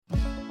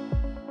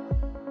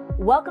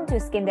Welcome to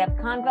Skin Depth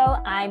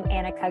Convo. I'm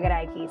Anna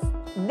Kagaraikis.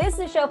 This is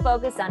a show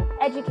focused on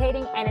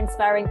educating and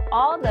inspiring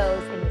all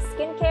those in the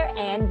skincare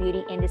and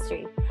beauty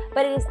industry.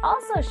 But it is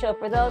also a show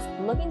for those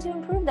looking to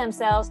improve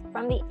themselves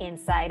from the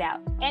inside out.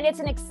 And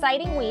it's an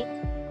exciting week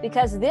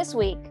because this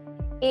week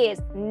is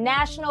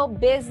National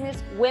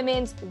Business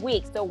Women's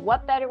Week. So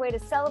what better way to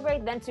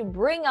celebrate than to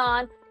bring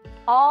on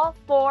all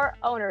four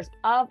owners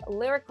of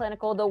Lyra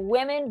Clinical, the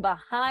women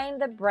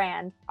behind the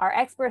brand, our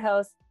expert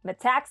hosts,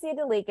 Metaxia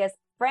Delikas,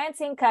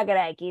 Francine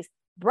Kagaraikis,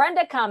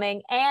 Brenda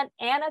Cumming, and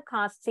Anna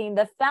Constantine,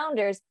 the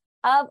founders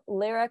of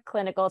Lyra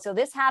Clinical. So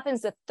this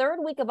happens the third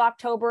week of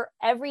October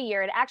every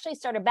year. It actually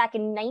started back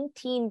in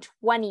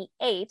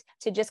 1928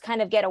 to just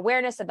kind of get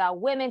awareness about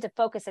women, to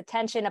focus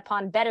attention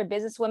upon better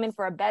business women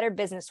for a better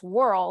business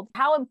world.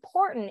 How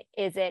important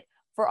is it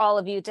for all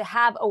of you to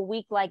have a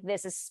week like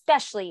this,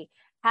 especially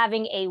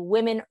having a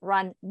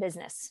women-run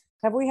business?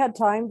 Have we had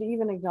time to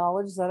even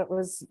acknowledge that it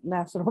was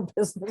National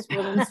Business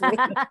Women's Week?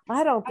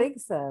 I don't think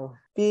so.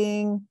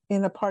 Being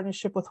in a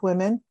partnership with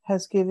women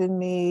has given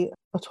me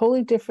a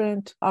totally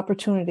different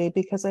opportunity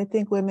because I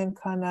think women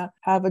kind of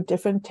have a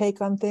different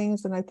take on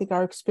things. And I think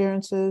our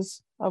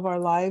experiences of our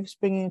lives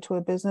bringing into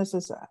a business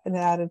is an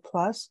added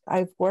plus.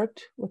 I've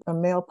worked with a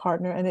male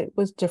partner and it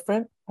was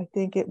different. I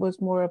think it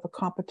was more of a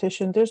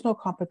competition. There's no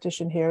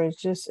competition here.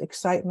 It's just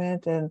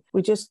excitement. And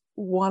we just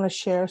want to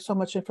share so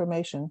much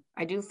information.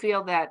 I do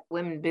feel that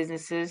women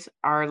businesses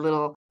are a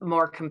little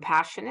more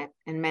compassionate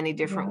in many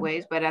different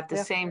ways, but at the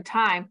same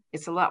time,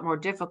 it's a lot more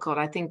difficult.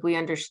 I think we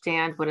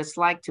understand what it's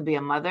like to be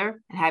a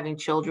mother and having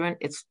children.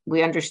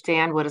 We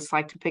understand what it's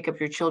like to pick up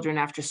your children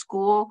after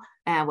school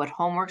and what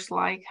homework's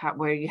like,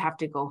 where you have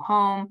to go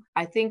home.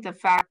 I think the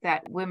fact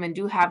that women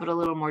do have it a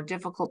little more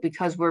difficult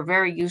because we're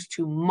very used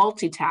to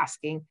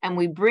multitasking, and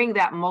we bring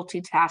that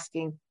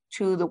multitasking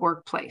to the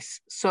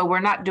workplace. So we're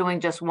not doing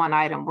just one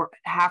item. We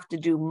have to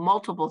do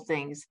multiple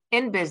things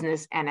in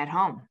business and at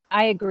home.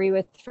 I agree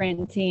with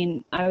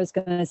Francine. I was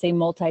going to say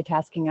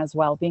multitasking as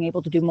well. Being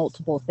able to do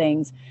multiple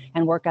things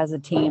and work as a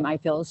team, I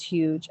feel is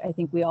huge. I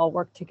think we all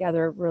work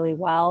together really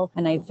well.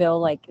 And I feel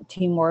like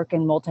teamwork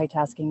and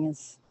multitasking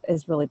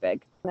is really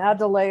big. Add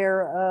the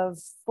layer of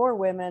 4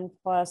 women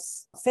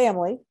plus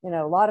family, a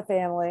lot of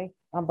family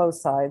on both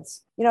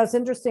sides. It's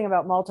interesting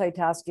about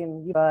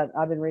multitasking, but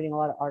I've been reading a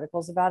lot of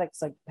articles about it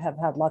because I have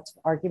had lots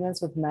of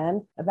arguments with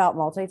men about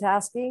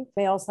multitasking.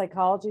 Male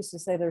psychologists who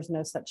say there's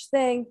no such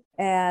thing.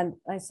 And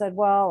I said,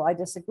 well, I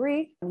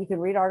disagree. You can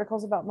read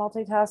articles about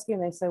multitasking.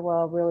 They say,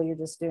 well, really, you're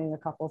just doing a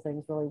couple of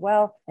things really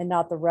well and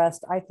not the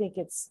rest. I think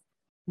it's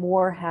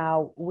more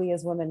how we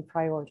as women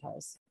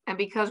prioritize. And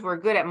because we're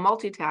good at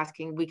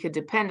multitasking, we could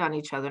depend on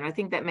each other. And I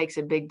think that makes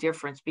a big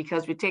difference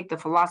because we take the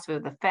philosophy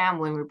of the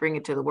family and we bring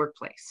it to the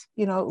workplace.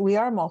 We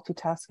are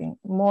multitasking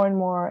more and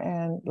more.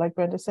 And like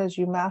Brenda says,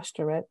 you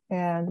master it.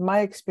 And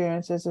my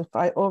experience is if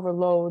I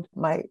overload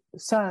my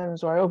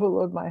sons or I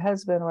overload my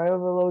husband or I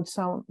overload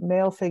some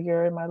male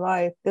figure in my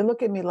life, they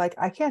look at me like,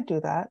 I can't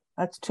do that.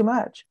 That's too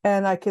much.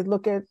 And I could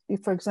look at,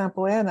 for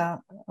example,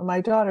 Anna,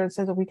 my daughter, and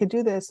say that we could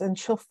do this. And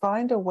she'll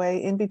find a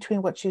way in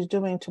between what she's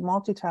doing to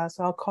multitask.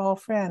 I'll call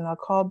Fran, I'll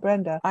call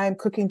Brenda. I am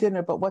cooking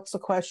dinner, but what's the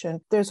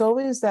question? There's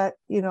always that,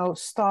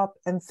 stop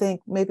and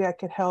think, maybe I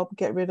could help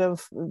get rid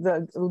of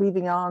the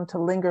leaving on to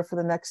linger for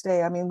the next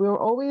day. I mean, we were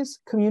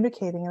always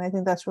communicating. And I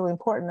think that's really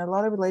important. A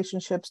lot of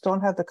relationships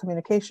don't have the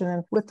communication.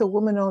 And with the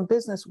woman-owned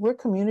business, we're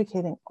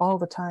communicating all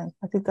the time.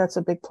 I think that's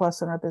a big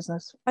plus in our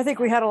business. I think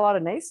we had a lot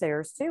of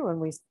naysayers too when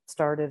we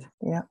started.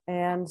 Yeah.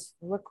 And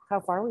look how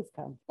far we've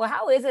come. Well,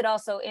 how is it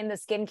also in the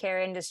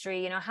skincare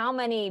industry? How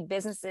many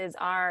businesses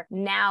are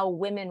now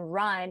women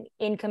run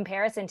in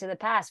comparison to the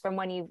past from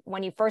when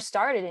you first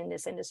started in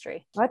this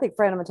industry? I think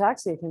Fran and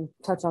Metaxia can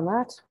touch on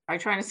that. Are you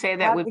trying to say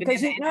that we've been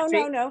in the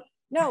industry?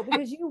 No,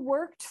 because you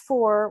worked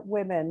for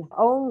women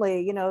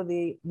only,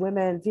 the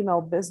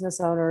female business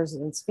owners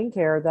in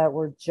skincare that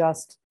were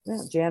just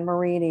Jan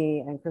Marini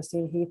and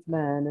Christine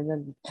Heathman, and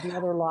then the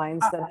other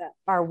lines that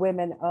are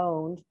women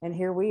owned. And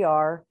here we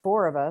are,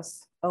 4 of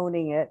us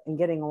owning it and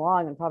getting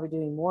along and probably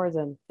doing more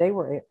than they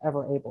were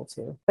ever able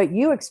to. But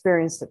you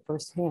experienced it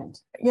firsthand.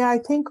 Yeah, I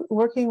think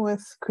working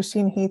with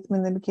Christine Heathman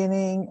in the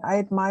beginning, I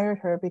admired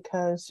her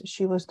because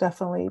she was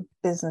definitely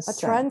business.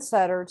 A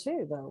trendsetter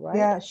too, though, right?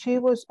 Yeah, she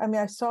was. I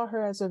mean, I saw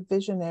her as a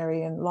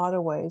visionary in a lot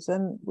of ways.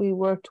 And we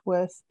worked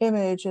with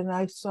Image and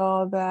I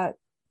saw that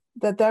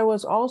there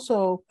was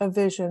also a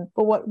vision.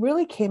 But what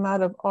really came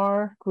out of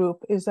our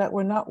group is that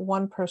we're not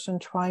one person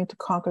trying to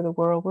conquer the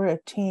world. We're a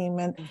team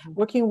and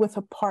working with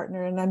a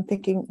partner. And I'm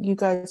thinking, you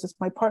guys as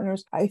my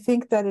partners, I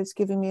think that it's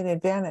giving me an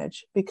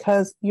advantage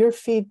because your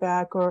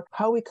feedback or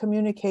how we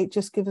communicate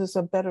just gives us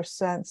a better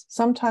sense.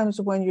 Sometimes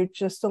when you're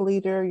just a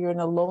leader, you're in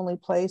a lonely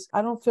place.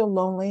 I don't feel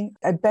lonely.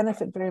 I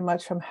benefit very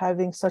much from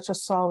having such a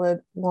solid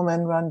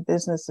woman-run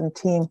business and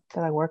team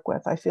that I work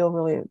with. I feel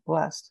really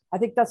blessed. I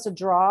think that's a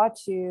draw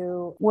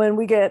to when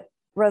we get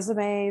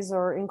resumes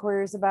or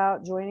inquiries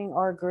about joining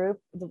our group,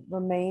 the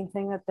main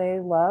thing that they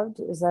loved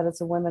is that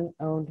it's a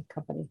women-owned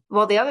company.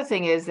 Well, the other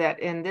thing is that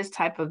in this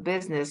type of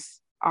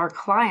business, our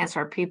clients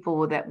are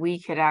people that we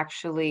could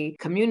actually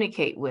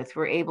communicate with.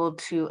 We're able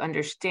to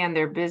understand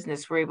their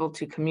business. We're able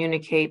to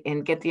communicate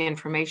and get the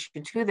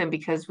information to them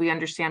because we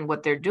understand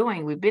what they're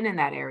doing. We've been in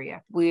that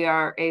area. We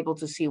are able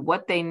to see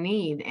what they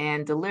need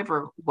and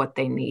deliver what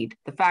they need.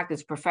 The fact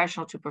is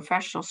professional to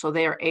professional, so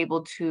they are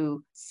able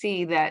to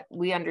see that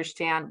we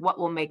understand what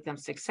will make them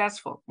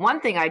successful. One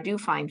thing I do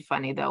find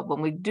funny though,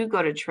 when we do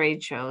go to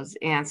trade shows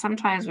and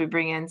sometimes we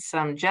bring in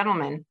some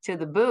gentlemen to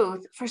the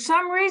booth, for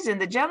some reason,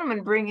 the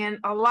gentlemen bring in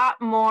a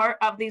lot more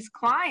of these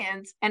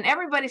clients and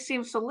everybody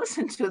seems to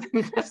listen to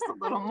them just a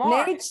little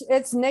more.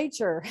 It's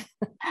nature.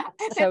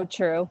 So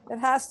true. It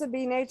has to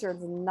be nature. It's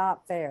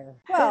not fair.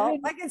 Well,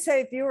 I could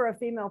say if you were a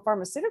female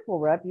pharmaceutical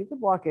rep, you could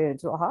walk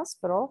into a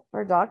hospital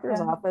or a doctor's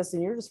office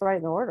and you're just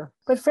writing the order.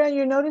 But Fran,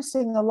 you're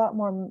noticing a lot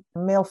more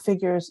male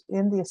figures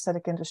in the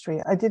aesthetic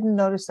industry. I didn't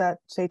notice that,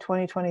 say,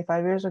 20,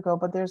 25 years ago,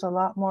 but there's a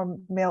lot more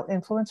male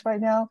influence right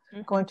now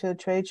going to the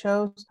trade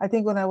shows. I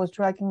think when I was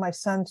dragging my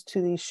sons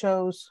to these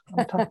shows,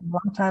 I'm talking a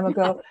long time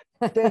ago,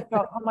 they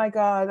thought, oh my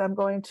God, I'm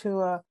going to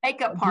a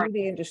makeup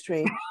beauty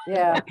industry.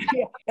 Yeah.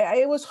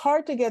 It was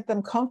hard to get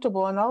them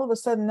comfortable. And all of a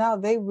sudden now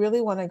they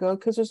really want to go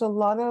because there's a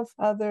lot of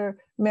other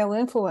male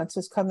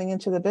influences coming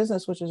into the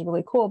business, which is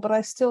really cool. But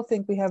I still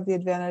think we have the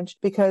advantage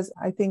because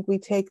I think we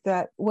take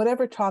that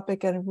whatever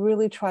topic and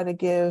really try to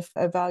give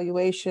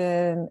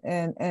evaluation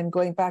and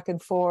going back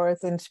and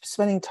forth and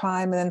spending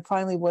time. And then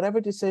finally,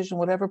 whatever decision,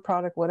 whatever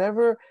product,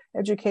 whatever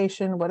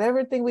education,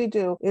 whatever thing we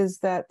do is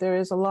that there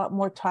is a lot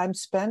more time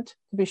spent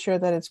to be sure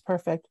that it's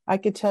perfect. I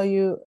could tell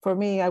you, for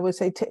me, I would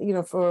say,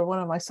 for one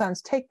of my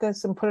sons, take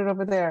this and put it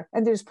over there,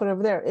 and they just put it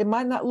over there. It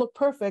might not look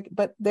perfect,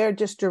 but they're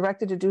just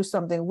directed to do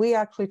something. We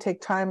actually take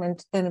time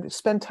and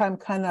spend time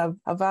kind of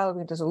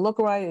evaluating, does it look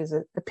right? Is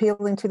it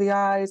appealing to the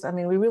eyes? I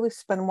mean, we really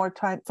spend more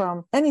time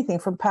from anything,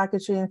 from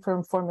packaging,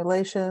 from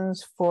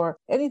formulations, for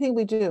anything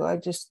we do.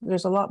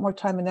 There's a lot more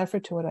time and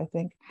effort to it, I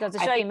think. Goes to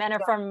show you men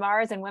are from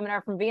Mars and women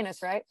are from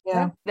Venus, right?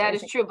 Yeah. That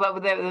is true.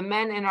 But the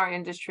men in our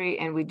industry,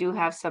 and we do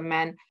have some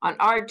men on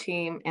our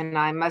team, and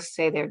I must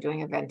say they're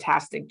doing a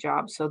fantastic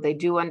job. So they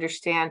do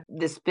understand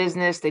this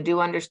business. They do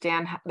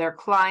understand their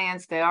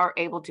clients. They are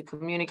able to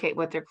communicate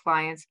with their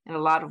clients in a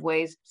lot of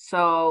ways.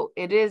 So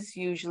it is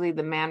usually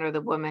the man or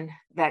the woman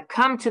that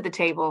come to the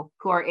table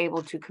who are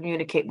able to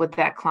communicate with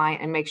that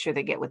client and make sure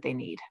they get what they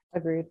need.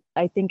 Agreed.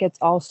 I think it's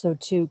also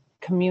too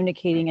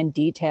communicating in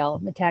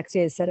detail.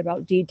 Metaxia has said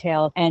about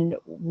detail, and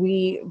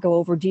we go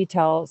over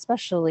detail,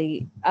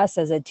 especially us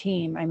as a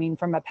team. I mean,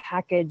 from a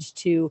package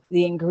to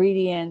the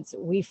ingredients,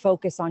 we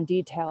focus on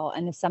detail.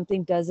 And if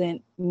something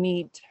doesn't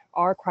meet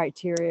our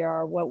criteria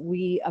or what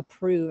we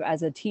approve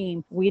as a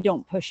team, we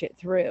don't push it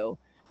through.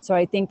 So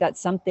I think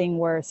that's something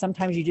where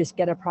sometimes you just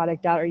get a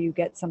product out or you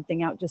get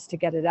something out just to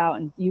get it out,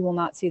 and you will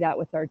not see that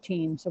with our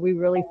team. So we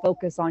really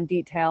focus on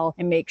detail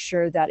and make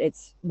sure that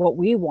it's what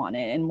we want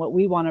it and what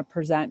we want to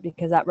present,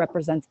 because that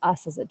represents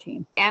us as a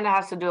team. Anna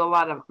has to do a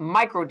lot of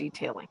micro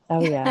detailing.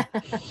 Oh yeah.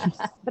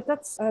 But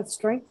that's a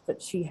strength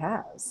that she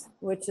has,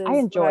 which is I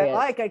enjoy it.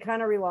 I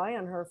kind of rely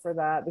on her for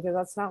that because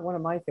that's not one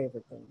of my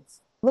favorite things.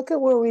 Look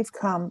at where we've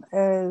come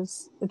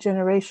as a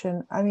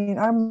generation. I mean,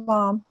 our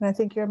mom, and I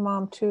think your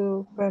mom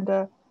too,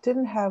 Brenda,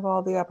 didn't have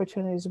all the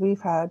opportunities we've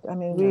had. I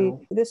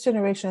mean, this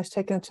generation has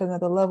taken it to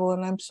another level,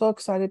 and I'm so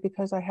excited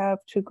because I have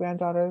 2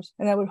 granddaughters,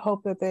 and I would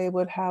hope that they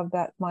would have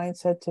that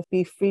mindset to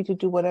be free to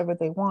do whatever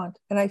they want.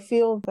 And I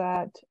feel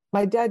that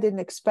our dad didn't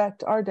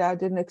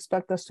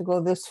expect us to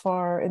go this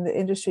far in the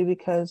industry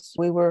because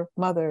we were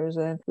mothers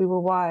and we were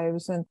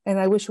wives. And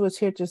I wish he was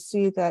here to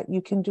see that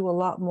you can do a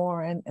lot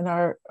more, and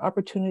our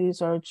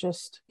opportunities are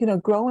just,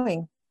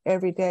 growing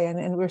every day.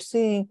 And we're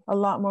seeing a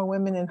lot more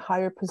women in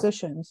higher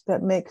positions.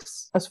 That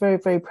makes us very,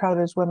 very proud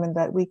as women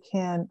that we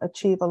can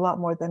achieve a lot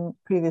more than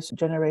previous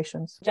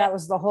generations. That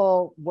was the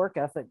whole work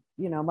ethic.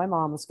 My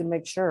mom was going to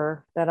make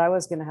sure that I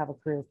was going to have a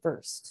career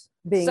first,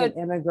 being an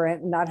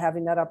immigrant and not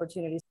having that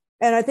opportunity.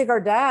 And I think our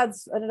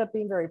dads ended up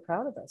being very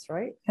proud of us,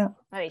 right? Yeah.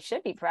 They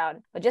should be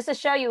proud. But just to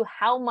show you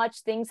how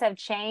much things have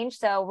changed.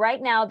 So right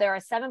now there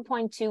are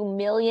 7.2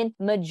 million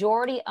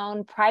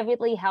majority-owned,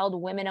 privately held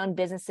women-owned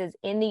businesses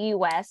in the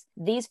U.S.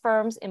 These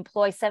firms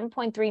employ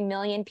 7.3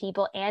 million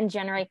people and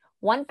generate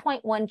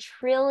 $1.1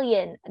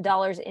 trillion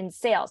in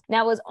sales.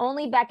 Now, it was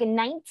only back in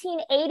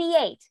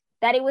 1988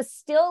 that it was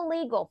still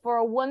legal for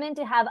a woman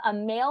to have a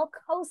male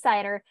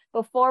co-signer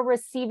before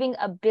receiving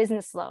a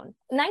business loan.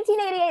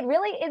 1988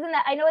 really isn't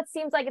that, I know it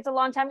seems like it's a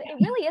long time, it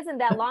really isn't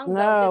that long ago.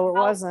 No, it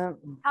wasn't.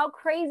 How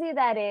crazy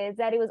that is,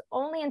 that it was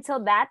only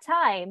until that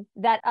time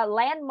that a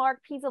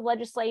landmark piece of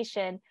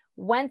legislation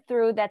went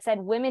through that said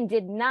women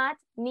did not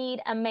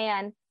need a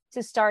man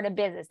to start a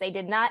business. They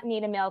did not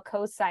need a male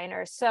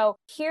co-signer. So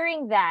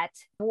hearing that,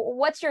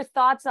 what's your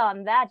thoughts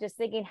on that? Just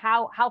thinking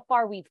how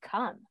far we've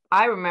come.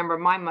 I remember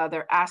my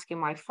mother asking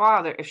my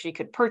father if she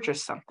could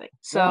purchase something.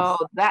 So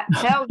that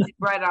tells you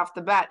right off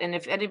the bat. And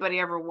if anybody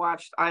ever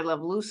watched I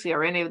Love Lucy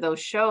or any of those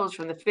shows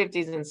from the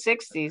 50s and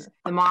 60s,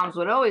 the moms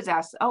would always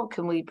ask, oh,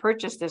 can we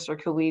purchase this or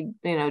could we,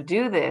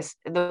 do this?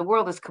 The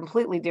world is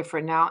completely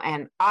different now.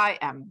 And I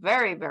am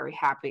very, very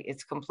happy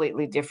it's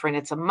completely different.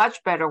 It's a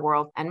much better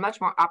world and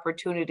much more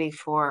opportunity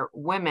for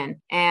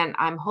women. And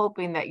I'm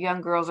hoping that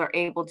young girls are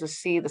able to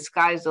see the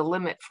sky's the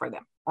limit for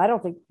them. I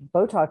don't think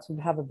Botox would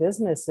have a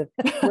business if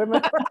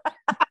women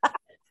were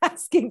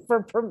asking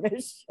for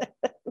permission.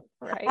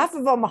 Right. Half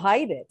of them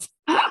hide it.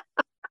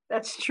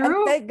 That's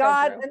true. And thank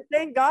God. And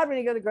thank God when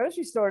you go to the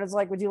grocery store and it's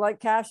like, would you like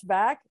cash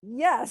back?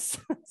 Yes.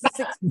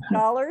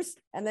 $60.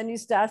 And then you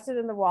stashed it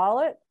in the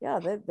wallet. Yeah,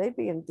 they'd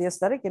be in the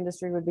aesthetic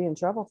industry would be in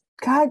trouble.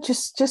 God,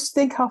 just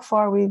think how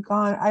far we've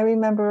gone. I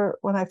remember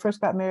when I first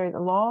got married a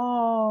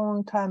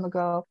long time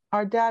ago,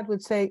 our dad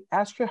would say,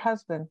 ask your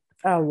husband.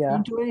 Oh yeah.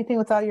 Don't do anything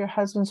without your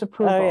husband's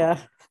approval. Oh yeah.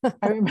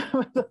 I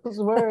remember those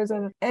words.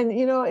 And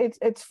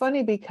it's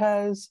funny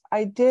because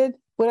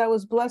what I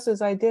was blessed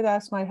is I did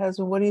ask my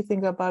husband, what do you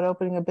think about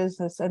opening a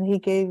business? And he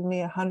gave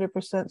me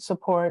 100%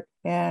 support.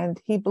 And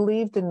he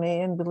believed in me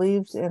and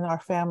believed in our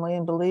family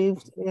and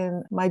believed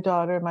in my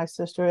daughter, my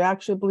sister. He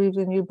actually believed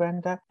in you,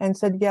 Brenda, and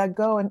said, yeah,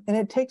 go. And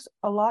it takes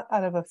a lot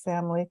out of a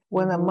family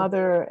when a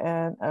mother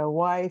and a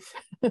wife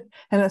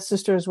and a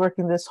sister is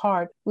working this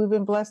hard. We've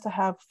been blessed to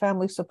have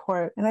family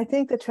support. And I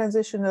think the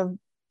transition of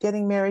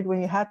getting married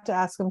when you had to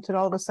ask them to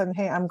all of a sudden,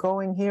 hey, I'm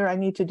going here, I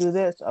need to do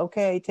this.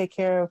 Okay, take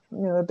care of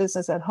the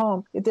business at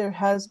home. There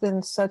has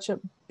been such a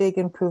big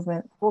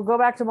improvement. We'll go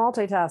back to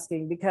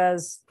multitasking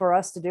because for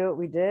us to do what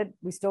we did,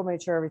 we still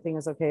made sure everything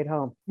is okay at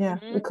home. Yeah,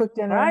 we cooked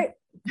dinner. Right?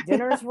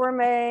 Dinners were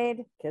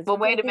made, kids But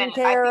were wait a taken minute,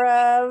 care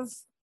of.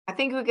 I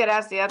think we could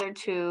ask the other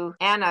two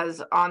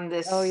Annas on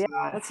this. Oh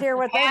yeah, let's hear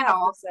what they have to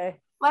panel. say.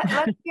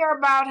 Let's hear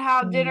about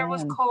how dinner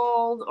was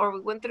cold, or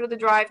we went through the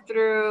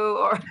drive-through,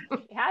 or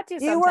We had to.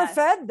 You were sometimes.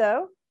 fed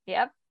though.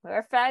 Yep, we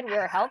were fed. We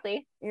were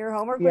healthy. Your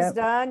homework was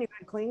done. You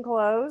had clean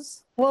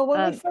clothes. Well,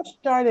 when we first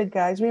started,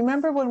 guys,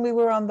 remember when we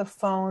were on the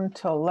phone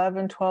till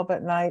 11, 12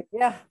 at night?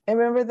 Yeah. I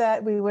remember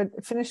that we would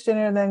finish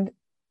dinner and then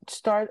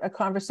start a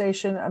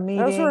conversation, a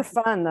meeting. Those were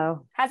fun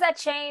though. Has that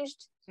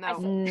changed? no.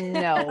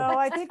 No. No,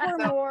 I think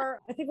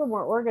we're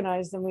more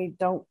organized and we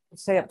don't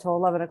stay up till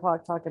 11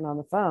 o'clock talking on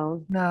the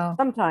phone. No.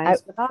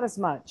 Sometimes, but not as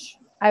much.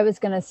 I was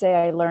going to say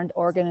I learned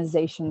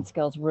organization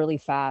skills really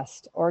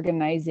fast,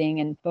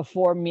 organizing, and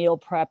before meal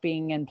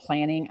prepping and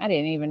planning. I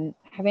didn't even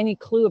have any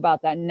clue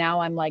about that.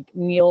 Now I'm like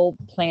meal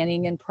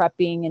planning and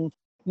prepping and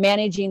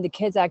managing the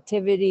kids'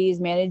 activities,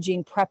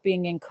 managing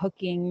prepping and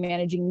cooking,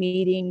 managing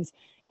meetings.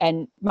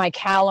 And my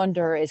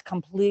calendar is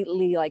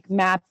completely like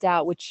mapped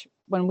out, which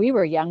when we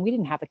were young, we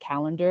didn't have a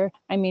calendar.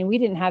 I mean, we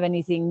didn't have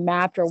anything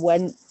mapped or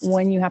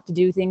when you have to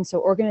do things. So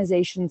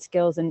organization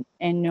skills and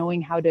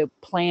knowing how to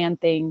plan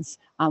things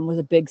was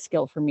a big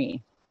skill for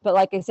me. But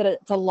like I said,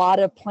 it's a lot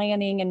of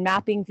planning and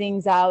mapping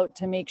things out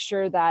to make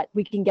sure that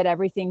we can get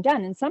everything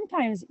done. And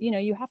sometimes,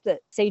 you have to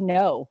say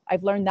no.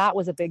 I've learned that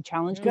was a big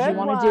challenge because you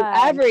want to do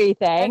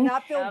everything. And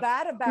not feel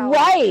bad about it.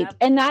 Right. Yep.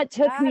 And that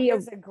took That me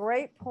is a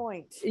great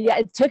point. yeah,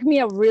 it took me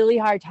a really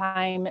hard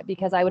time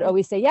because I would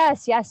always say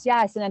yes, yes,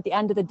 yes. And at the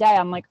end of the day,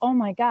 I'm like, oh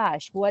my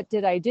gosh, what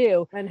did I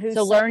do? And who's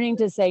So learning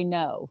to say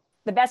no.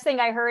 The best thing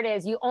I heard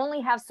is you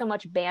only have so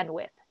much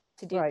bandwidth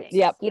to do Right. things.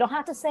 Yep. You don't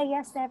have to say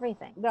yes to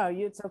everything. No,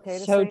 it's okay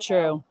to So say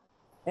true.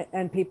 no.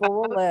 And people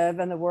will live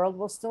and the world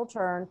will still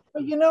turn.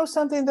 But you know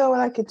something though,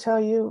 and I could tell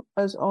you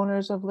as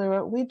owners of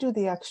Lyra, we do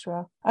the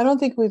extra. I don't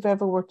think we've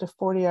ever worked a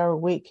 40-hour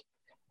week.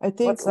 I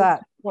think What's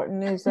that?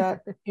 important is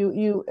that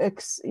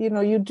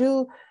you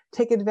do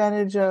take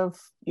advantage of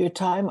your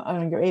time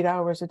on your 8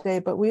 hours a day,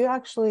 but we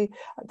actually,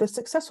 the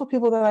successful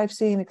people that I've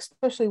seen,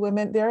 especially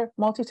women, they're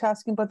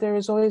multitasking, but there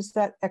is always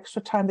that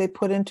extra time they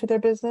put into their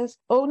business.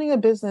 Owning a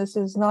business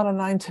is not a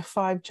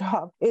 9-to-5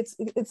 job.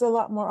 It's a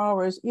lot more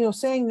hours.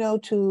 Saying no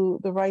to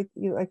the right,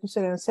 like you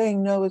said, and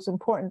saying no is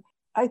important.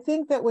 I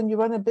think that when you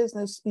run a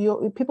business,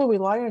 people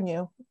rely on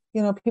you.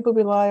 People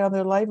rely on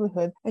their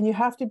livelihood and you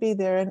have to be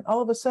there. And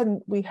all of a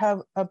sudden we have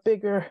a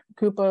bigger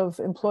group of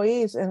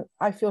employees and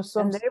I feel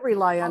And they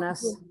rely on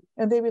us.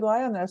 And they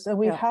rely on us and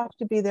we have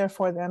to be there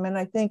for them. And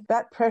I think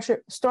that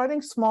pressure,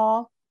 starting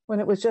small when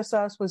it was just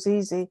us, was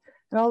easy.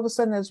 And all of a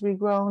sudden, as we've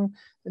grown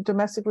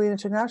domestically and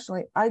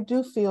internationally, I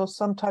do feel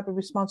some type of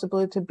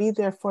responsibility to be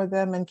there for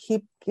them and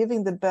keep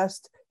giving the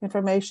best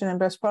information and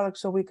best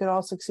products so we could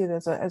all succeed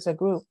as a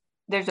group.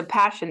 There's a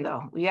passion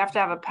though. You have to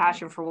have a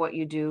passion for what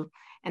you do.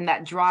 And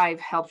that drive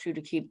helps you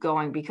to keep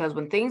going because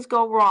when things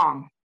go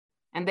wrong,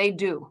 and they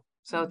do,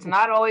 so it's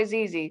not always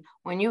easy.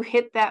 When you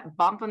hit that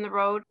bump in the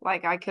road,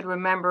 like I could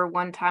remember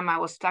one time I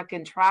was stuck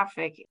in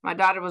traffic. My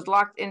daughter was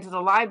locked into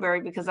the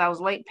library because I was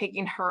late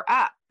picking her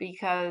up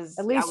because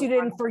at least you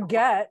didn't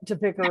forget to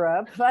pick her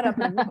up. That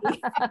happened to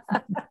me.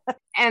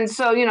 And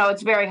so,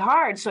 it's very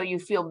hard. So you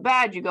feel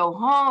bad. You go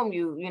home,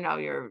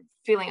 you're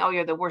feeling, oh,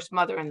 you're the worst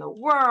mother in the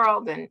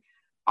world. And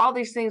all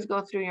these things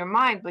go through your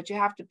mind, but you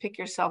have to pick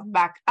yourself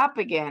back up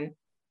again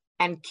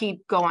and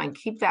keep going,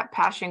 keep that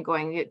passion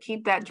going,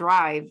 keep that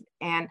drive,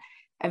 and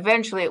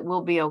eventually it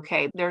will be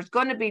okay. There's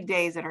going to be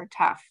days that are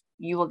tough.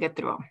 You will get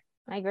through them.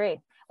 I agree.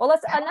 Well,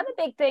 another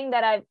big thing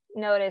that I've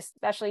noticed,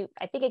 especially,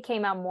 I think it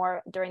came out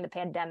more during the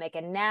pandemic,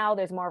 and now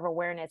there's more of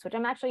awareness, which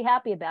I'm actually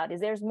happy about,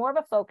 is there's more of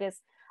a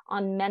focus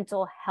on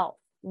mental health.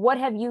 What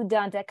have you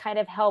done to kind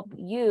of help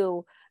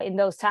you in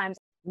those times?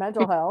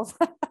 Mental health.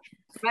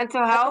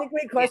 Mental health. I think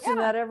we question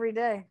that every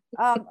day.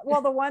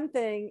 Well, the one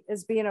thing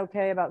is being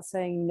okay about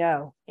saying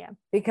no. Yeah.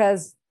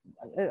 Because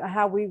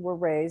how we were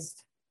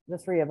raised, the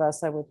three of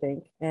us, I would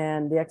think,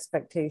 and the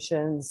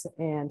expectations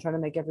and trying to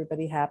make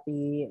everybody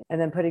happy,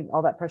 and then putting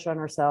all that pressure on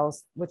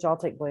ourselves, which I'll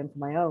take blame for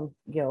my own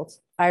guilt,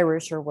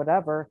 Irish or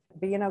whatever,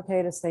 being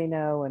okay to say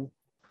no and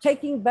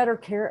taking better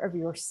care of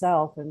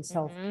yourself and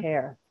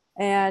self-care.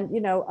 And,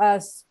 you know,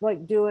 us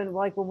like doing,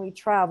 like when we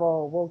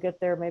travel, we'll get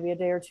there maybe a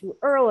day or two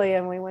early.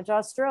 And we went to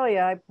Australia,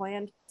 I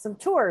planned some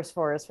tours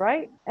for us,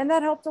 right? And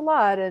that helped a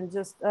lot. And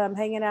just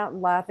hanging out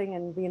and laughing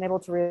and being able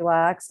to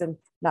relax and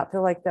not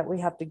feel like that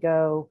we have to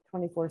go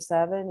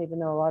 24/7, even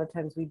though a lot of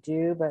times we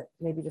do, but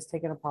maybe just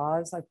taking a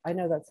pause. I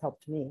know that's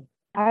helped me.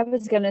 I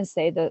was going to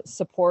say the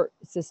support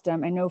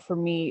system. I know for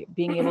me,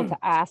 being able to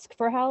ask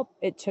for help,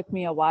 it took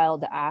me a while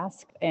to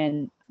ask.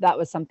 And that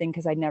was something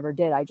because I never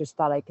did. I just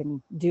thought I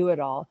can do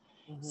it all.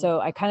 So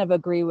I kind of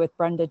agree with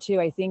Brenda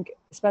too. I think,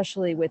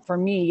 especially for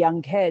me,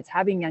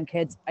 having young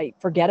kids, I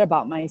forget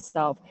about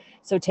myself.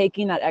 So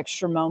taking that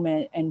extra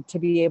moment and to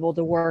be able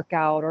to work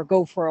out or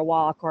go for a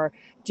walk or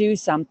do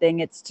something,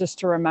 it's just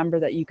to remember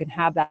that you can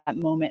have that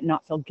moment and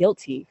not feel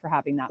guilty for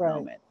having that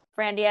moment.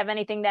 Fran, do you have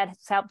anything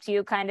that's helped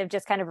you kind of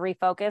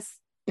refocus?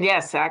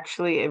 Yes,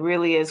 actually, it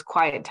really is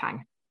quiet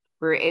time.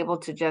 We're able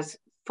to just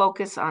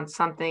focus on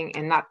something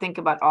and not think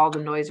about all the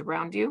noise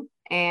around you.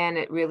 And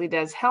it really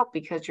does help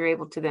because you're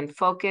able to then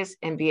focus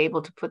and be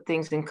able to put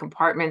things in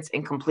compartments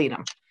and complete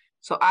them.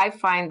 So I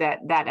find that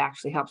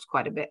actually helps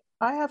quite a bit.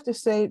 I have to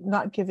say,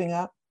 not giving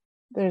up.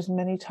 There's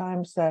many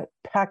times that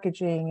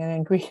packaging and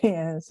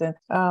ingredients and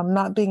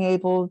not being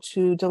able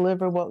to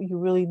deliver what you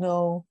really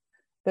know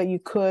that you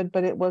could,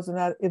 but it was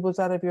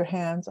out of your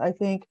hands. I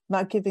think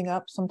not giving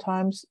up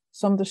sometimes,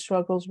 some of the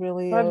struggles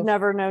really. I've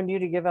never known you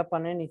to give up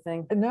on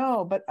anything.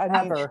 No, but I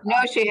mean, no,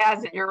 she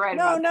hasn't. You're right.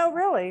 No,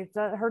 really.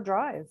 Her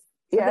drive.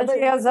 Yeah,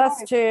 she has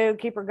us to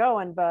keep her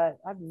going, but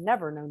I've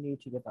never known you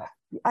to give up.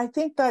 I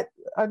think that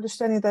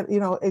understanding that,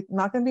 you know, it's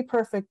not going to be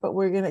perfect, but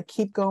we're going to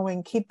keep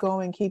going,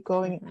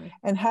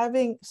 and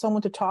having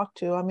someone to talk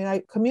to. I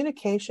mean,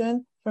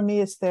 communication for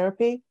me is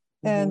therapy.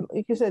 And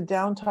like you said,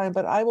 downtime,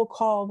 but I will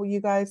call you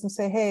guys and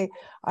say, hey,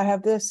 I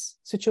have this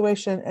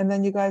situation. And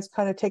then you guys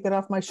kind of take it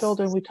off my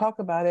shoulder and we talk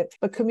about it.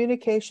 But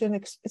communication,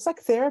 it's like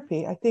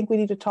therapy. I think we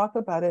need to talk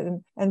about it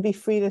and be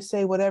free to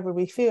say whatever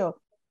we feel.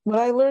 What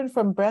I learned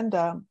from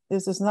Brenda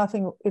is it's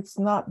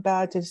not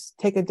bad to just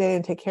take a day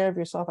and take care of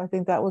yourself. I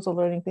think that was a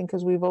learning thing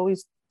because we've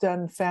always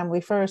done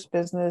family first,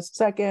 business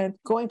second.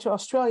 Going to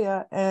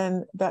Australia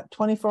and that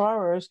 24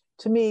 hours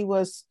to me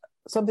was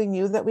something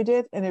new that we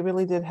did, and it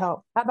really did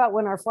help. How about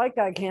when our flight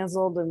got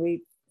canceled and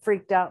we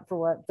freaked out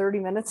for 30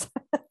 minutes?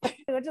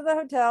 We went to the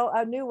hotel,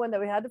 a new one that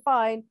we had to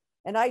find,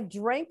 and I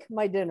drank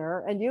my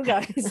dinner, and you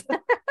guys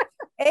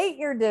ate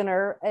your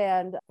dinner,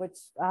 and which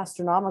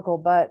astronomical,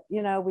 but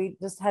you know, we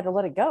just had to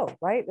let it go,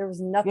 right? There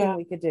was nothing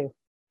we could do.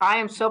 I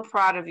am so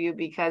proud of you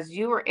because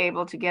you were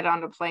able to get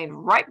on the plane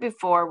right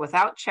before,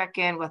 without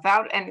check-in,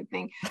 without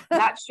anything,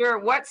 not sure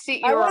what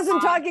seat you were on. I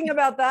wasn't talking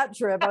about that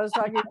trip. I was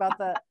talking about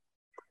that.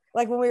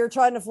 Like when we were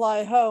trying to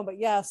fly home, but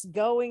yes,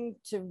 going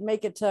to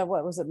make it to,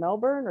 what was it,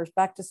 Melbourne or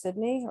back to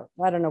Sydney?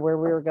 I don't know where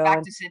we were going.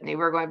 Back to Sydney.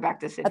 We're going back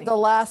to Sydney. At the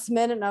last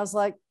minute, and I was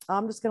like,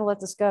 I'm just going to let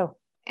this go.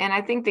 And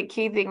I think the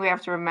key thing we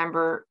have to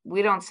remember,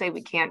 we don't say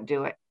we can't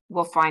do it.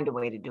 We'll find a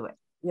way to do it.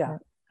 Yeah.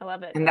 I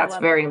love it. And that's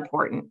very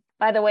important.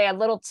 By the way, a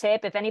little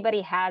tip, if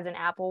anybody has an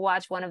Apple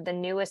Watch, one of the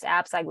newest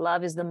apps I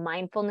love is the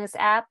mindfulness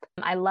app.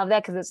 I love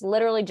that because it's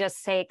literally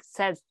just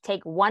says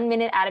take 1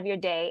 minute out of your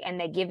day, and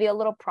they give you a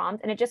little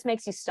prompt and it just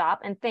makes you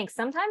stop and think.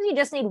 Sometimes you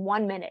just need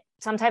 1 minute.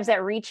 Sometimes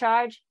that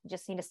recharge, you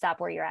just need to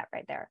stop where you're at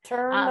right there.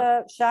 Turn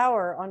the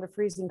shower onto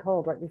freezing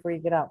cold right before you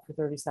get out for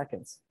 30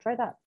 seconds. Try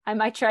that. I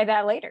might try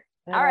that later.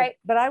 All right.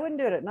 But I wouldn't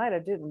do it at night.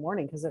 I'd do it in the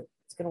morning because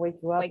it's going to wake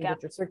you up and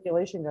get your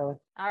circulation going.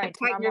 All right. And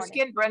tighten your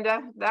skin,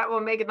 Brenda. That will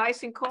make it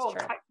nice and cold.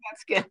 Tighten that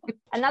skin.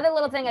 Another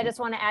little thing I just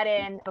want to add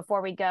in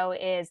before we go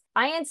is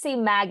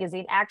INC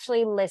Magazine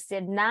actually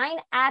listed 9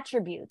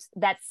 attributes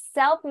that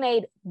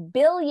self-made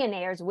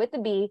billionaires with the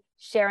B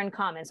share in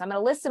common. So I'm going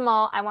to list them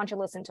all. I want you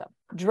to listen to them.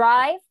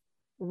 Drive,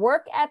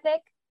 work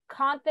ethic,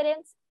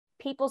 confidence,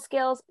 people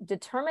skills,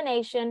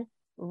 determination,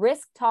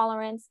 risk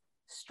tolerance,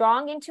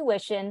 strong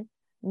intuition,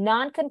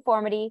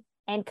 nonconformity,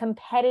 and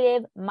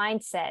competitive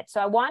mindset. So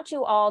I want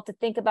you all to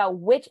think about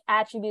which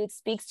attribute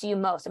speaks to you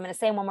most. I'm going to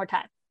say them one more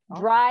time.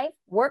 Drive,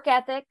 work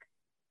ethic,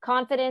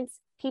 confidence,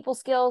 people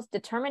skills,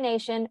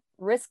 determination,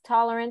 risk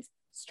tolerance,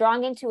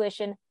 strong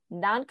intuition,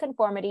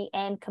 nonconformity,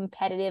 and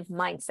competitive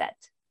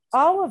mindset.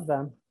 All of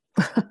them.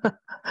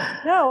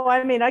 No,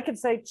 I mean, I could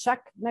say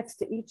check next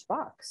to each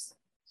box.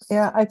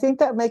 Yeah, I think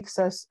that makes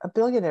us a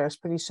billionaires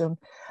pretty soon.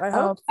 I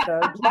hope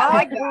so.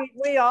 like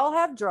We all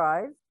have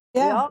drive.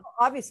 We Yeah. all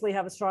obviously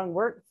have a strong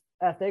work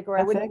ethic, or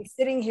I wouldn't be Ethic.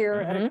 sitting here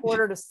at Mhm.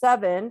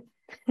 6:45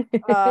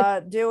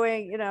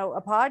 doing,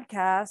 a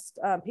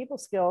podcast, people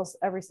skills,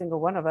 every single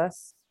one of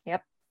us.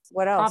 Yep.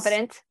 What else?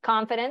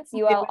 Confidence.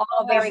 You are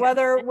all Like,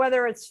 very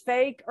whether it's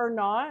fake or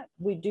not,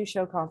 we do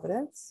show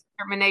confidence.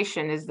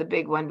 Determination is the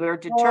big one. We're Well,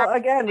 determined.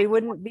 again, we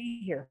wouldn't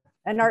be here.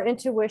 And our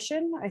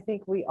intuition, I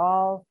think we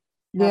all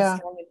have Yeah.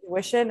 strong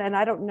intuition. And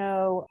I don't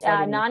know.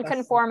 starting with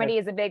non-conformity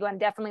is a big one.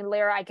 Definitely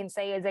Lyra, I can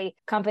say, is a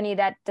company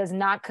that does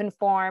not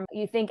conform.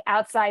 You think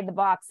outside the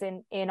box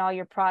in all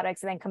your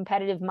products, and then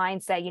competitive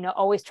mindset,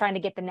 always trying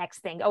to get the next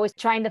thing, always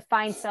trying to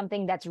find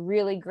something that's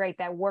really great,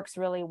 that works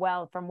really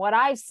well. From what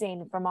I've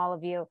seen from all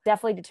of you,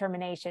 definitely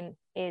determination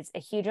is a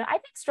huge one. I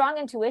think strong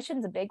intuition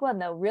is a big one,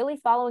 though. Really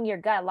following your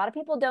gut. A lot of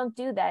people don't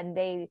do that, and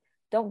they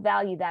don't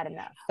value that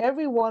enough.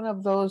 Every one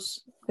of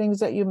those things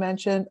that you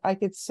mentioned, I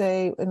could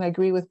say, and I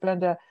agree with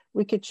Brenda,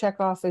 we could check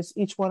off as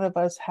each one of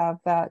us have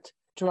that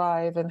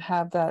drive and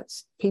have that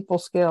people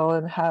skill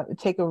and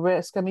take a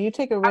risk. I mean, you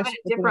take a risk at a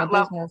within different a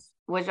level, business.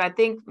 which I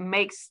think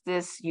makes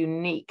this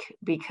unique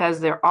because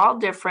they're all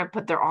different,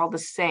 but they're all the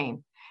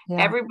same.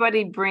 Yeah.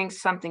 Everybody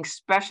brings something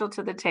special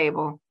to the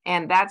table,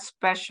 and that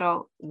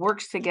special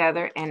works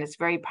together, and it's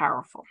very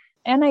powerful.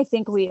 And I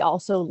think we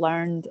also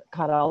learned,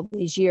 all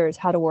these years,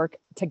 how to work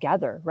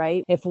together,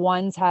 right? If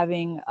one's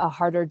having a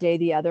harder day,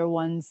 the other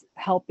one's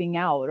helping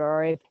out,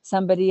 or if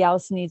somebody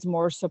else needs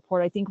more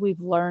support, I think we've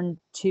learned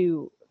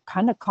to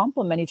kind of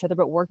complement each other,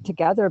 but work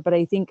together. But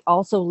I think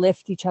also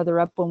lift each other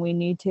up when we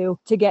need to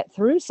get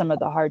through some of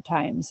the hard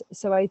times.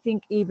 So I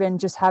think even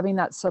just having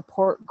that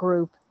support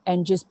group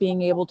and just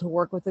being able to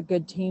work with a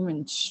good team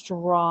and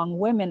strong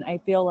women, I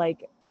feel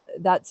like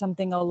that's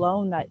something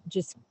alone that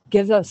just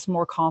gives us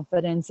more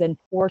confidence, and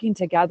working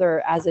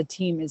together as a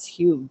team is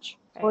huge.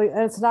 Well,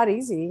 and it's not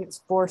easy.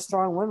 It's 4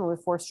 strong women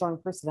with 4 strong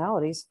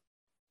personalities.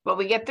 But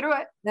we get through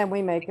it. Then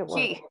we make it work.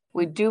 Key.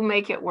 We do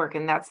make it work,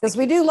 and that's the Because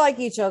we key. do like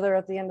each other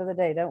at the end of the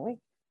day, don't we?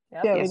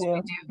 Yep. Yeah, Yes, we do.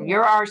 we do.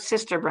 You're our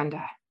sister,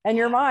 Brenda. And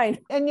you're mine.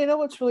 And you know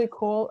what's really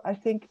cool? I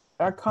think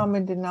our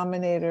common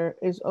denominator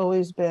has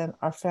always been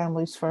our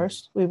families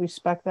first. We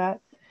respect that.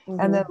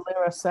 And then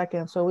Lyra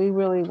second. So we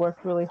really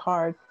worked really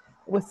hard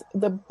with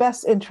the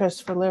best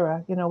interest for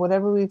Lyra,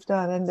 whatever we've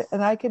done.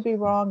 And I could be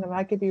wrong and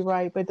I could be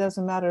right, but it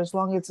doesn't matter as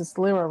long as it's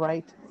Lyra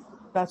right.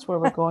 That's where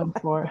we're going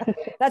for.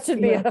 That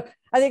should be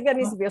I think that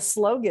needs to be a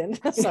slogan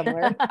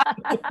somewhere.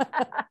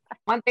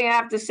 One thing I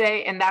have to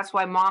say, and that's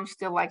why Mom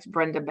still likes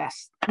Brenda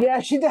best. Yeah,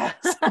 she does.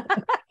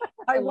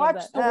 I love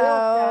watched that. the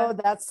Oh,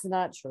 world. that's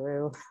not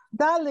true.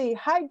 Dali,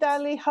 hi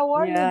Dali, how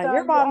are you? Yeah, Dali?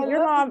 your mom, I your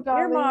love mom,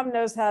 you, your Dali. mom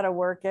knows how to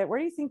work it. Where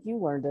do you think you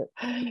learned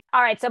it?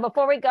 All right. So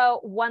before we go,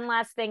 one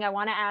last thing I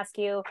want to ask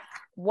you.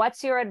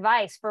 What's your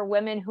advice for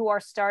women who are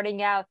starting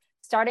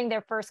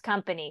their first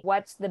company?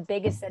 What's the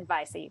biggest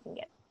advice that you can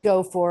get?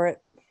 Go for it.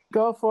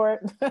 Go for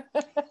it.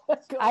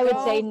 I would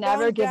say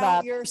never Don't give doubt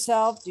up.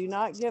 yourself. Do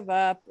not give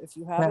up. If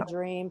you have No. a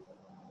dream,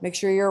 make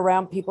sure you're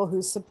around people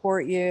who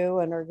support you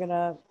and are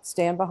gonna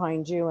stand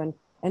behind you, and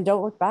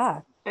don't look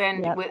back.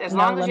 And Yep, as no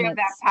long as you have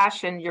that limits.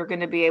 passion, you're going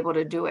to be able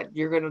to do it.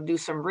 You're going to do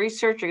some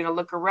research. You're going to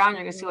look around.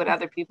 You're going to see what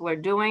other people are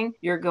doing.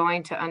 You're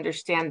going to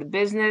understand the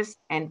business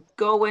and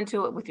go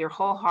into it with your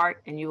whole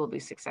heart, and you will be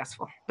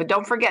successful. But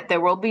don't forget, there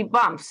will be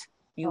bumps.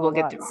 You will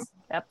get through them. Lots.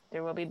 Yep.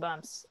 There will be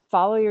bumps.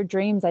 Follow your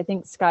dreams. I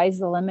think sky's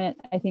the limit.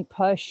 I think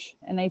push.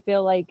 And I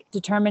feel like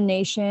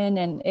determination,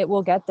 and it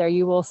will get there.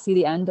 You will see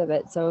the end of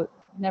it. So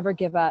never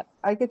give up.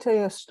 I could tell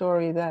you a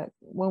story that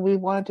when we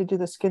wanted to do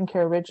the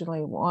skincare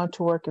originally, wanted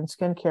to work in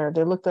skincare,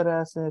 they looked at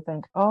us and they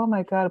think, oh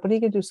my God, what are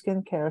you going to do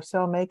skincare?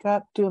 Sell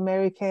makeup, do a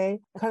Mary Kay?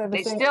 Kind of a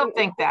They thing. still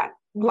think that.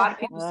 A lot of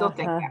people still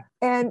think Uh-huh. that.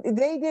 And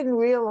they didn't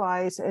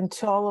realize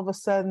until all of a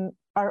sudden,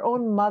 our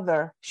own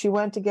mother, she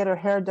went to get her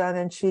hair done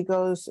and she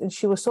goes, and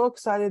she was so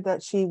excited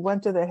that she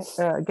went to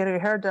get her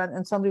hair done,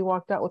 and somebody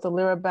walked out with a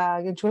Lyra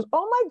bag and she was,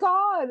 oh my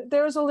God,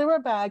 there's a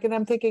Lyra bag. And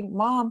I'm thinking,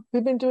 Mom,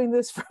 we've been doing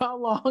this for how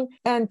long?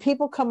 And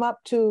people come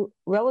up to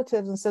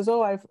relatives and says,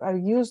 oh, I've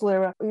used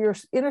Lyra. Your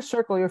inner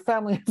circle, your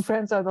family and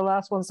friends are the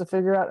last ones to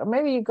figure out,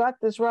 maybe you got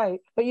this right,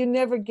 but you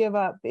never give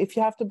up. If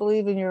you have to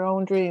believe in your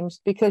own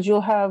dreams, because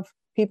you'll have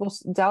people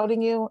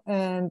doubting you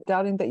and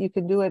doubting that you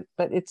can do it,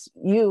 but it's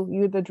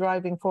you're the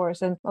driving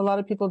force. And a lot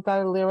of people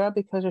doubted Lyra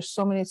because there's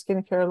so many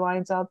skincare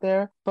lines out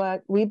there,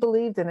 but we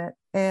believed in it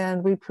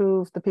and we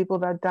proved the people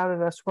that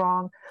doubted us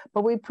wrong.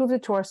 But we proved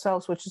it to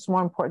ourselves, which is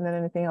more important than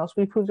anything else.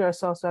 We proved to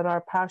ourselves that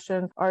our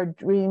passion, our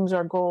dreams,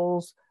 our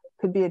goals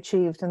could be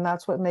achieved, and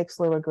that's what makes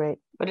Lyra great.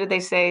 what did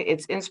they say?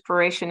 It's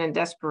inspiration and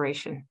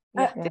desperation.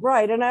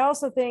 Right. And I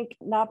also think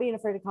not being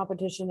afraid of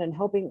competition and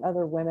helping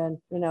other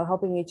women,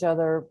 helping each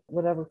other,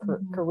 whatever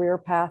career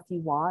path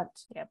you want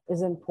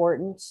is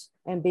important.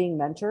 And being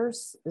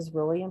mentors is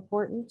really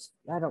important.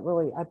 I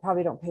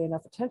probably don't pay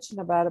enough attention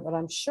about it, but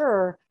I'm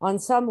sure on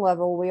some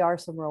level we are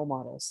some role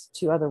models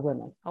to other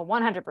women.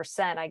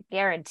 100%. I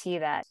guarantee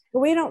that.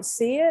 But we don't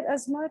see it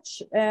as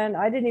much. And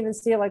I didn't even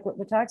see it like what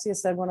Metaxia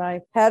said when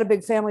I had a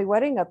big family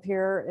wedding up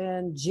here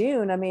in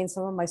June. I mean,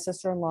 some of my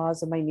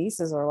sister-in-laws and my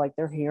nieces are like,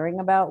 they're hearing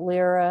about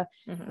Lyra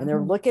and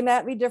they're looking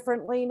at me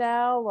differently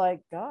now. Like,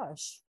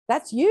 gosh,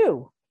 that's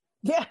you.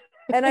 Yeah.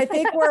 And I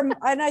think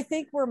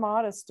we're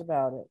modest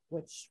about it,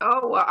 which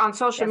on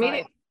social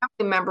media, a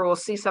family member will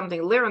see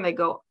something Lyra and they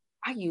go,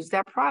 I use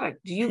that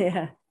product. Do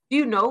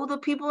you know the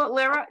people at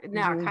Lyra?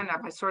 No,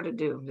 I sort of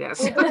do.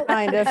 Yes.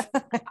 Kind of.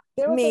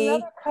 There was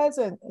another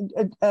cousin,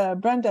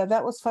 Brenda,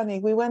 that was funny.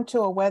 We went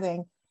to a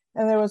wedding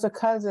and there was a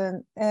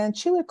cousin and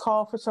she would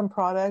call for some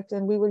product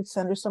and we would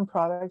send her some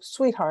product,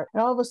 sweetheart.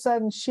 And all of a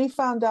sudden she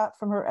found out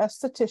from her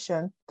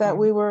esthetician that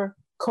we were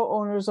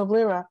co-owners of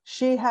Lyra.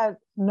 She had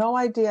no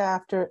idea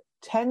after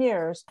 10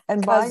 years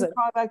and buying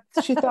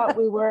products. She thought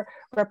we were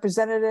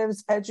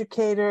representatives,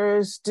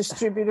 educators,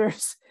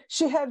 distributors.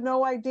 She had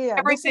no idea.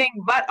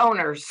 Everything but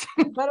owners.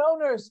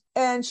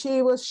 And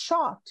she was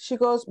shocked. She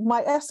goes,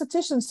 my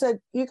esthetician said,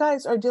 you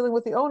guys are dealing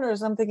with the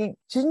owners. I'm thinking,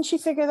 didn't she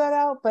figure that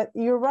out? But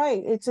you're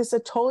right. It's just they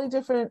totally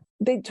different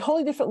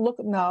look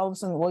at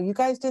themselves. And well, you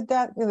guys did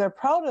that. They're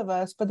proud of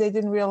us, but they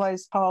didn't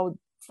realize how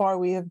far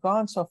we have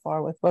gone so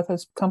far with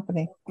this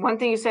company. One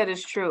thing you said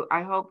is true.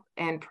 I hope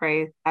and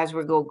pray as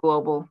we go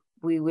global,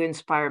 we will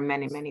inspire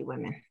many, many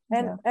women.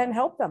 And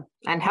help them.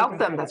 And help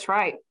them. That's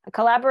right.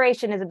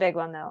 Collaboration is a big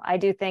one, though. I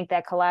do think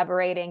that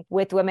collaborating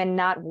with women,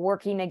 not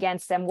working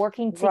against them,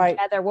 working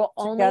together will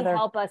only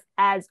help us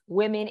as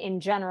women in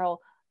general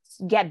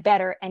get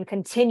better and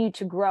continue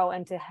to grow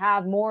and to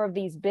have more of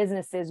these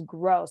businesses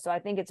grow. So I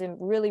think it's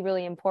really,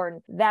 really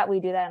important that we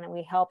do that and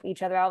we help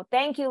each other out.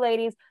 Thank you,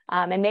 ladies.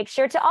 And make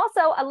sure to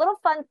also, a little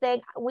fun thing,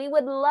 we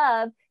would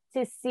love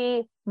to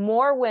see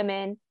more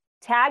women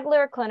tag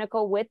Lyra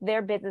Clinical with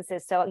their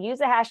businesses. So use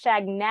the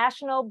hashtag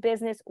National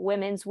Business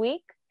Women's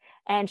Week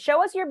and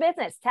show us your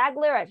business. Tag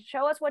Lyra,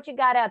 show us what you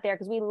got out there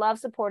because we love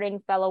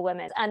supporting fellow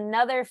women.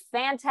 Another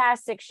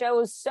fantastic show.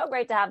 It was so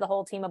great to have the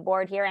whole team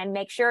aboard here, and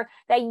make sure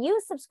that you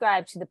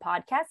subscribe to the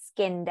podcast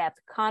Skin Depth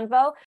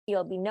Convo.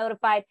 You'll be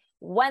notified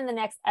when the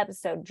next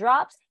episode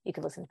drops. You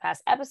can listen to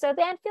past episodes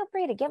and feel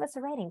free to give us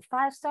a rating.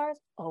 5 stars,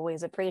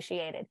 always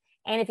appreciated.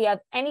 And if you have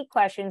any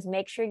questions,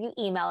 make sure you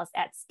email us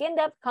at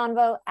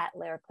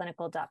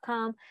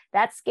skindepthconvo@lyraclinical.com.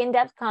 That's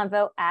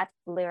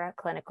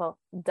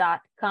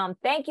skindepthconvo@lyraclinical.com.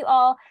 Thank you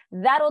all.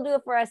 That'll do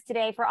it for us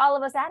today. For all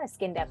of us at a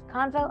Skin Depth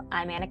Convo,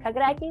 I'm Anna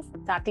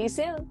Kagarakis. Talk to you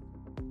soon.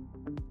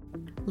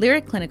 Lyra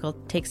Clinical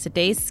takes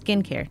today's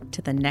skincare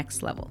to the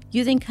next level.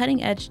 Using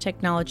cutting-edge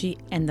technology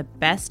and the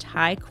best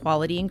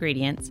high-quality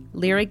ingredients,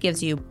 Lyra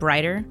gives you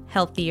brighter,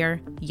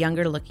 healthier,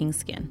 younger-looking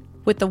skin.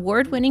 With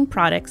award-winning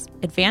products,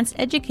 advanced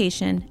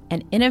education,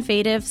 and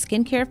innovative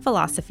skincare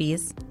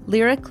philosophies,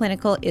 Lyra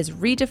Clinical is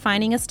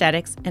redefining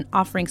aesthetics and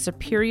offering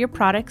superior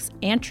products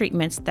and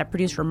treatments that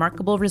produce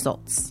remarkable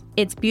results.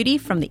 It's beauty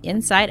from the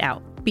inside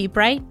out. Be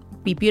bright,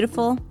 be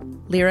beautiful,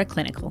 Lyra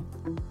Clinical.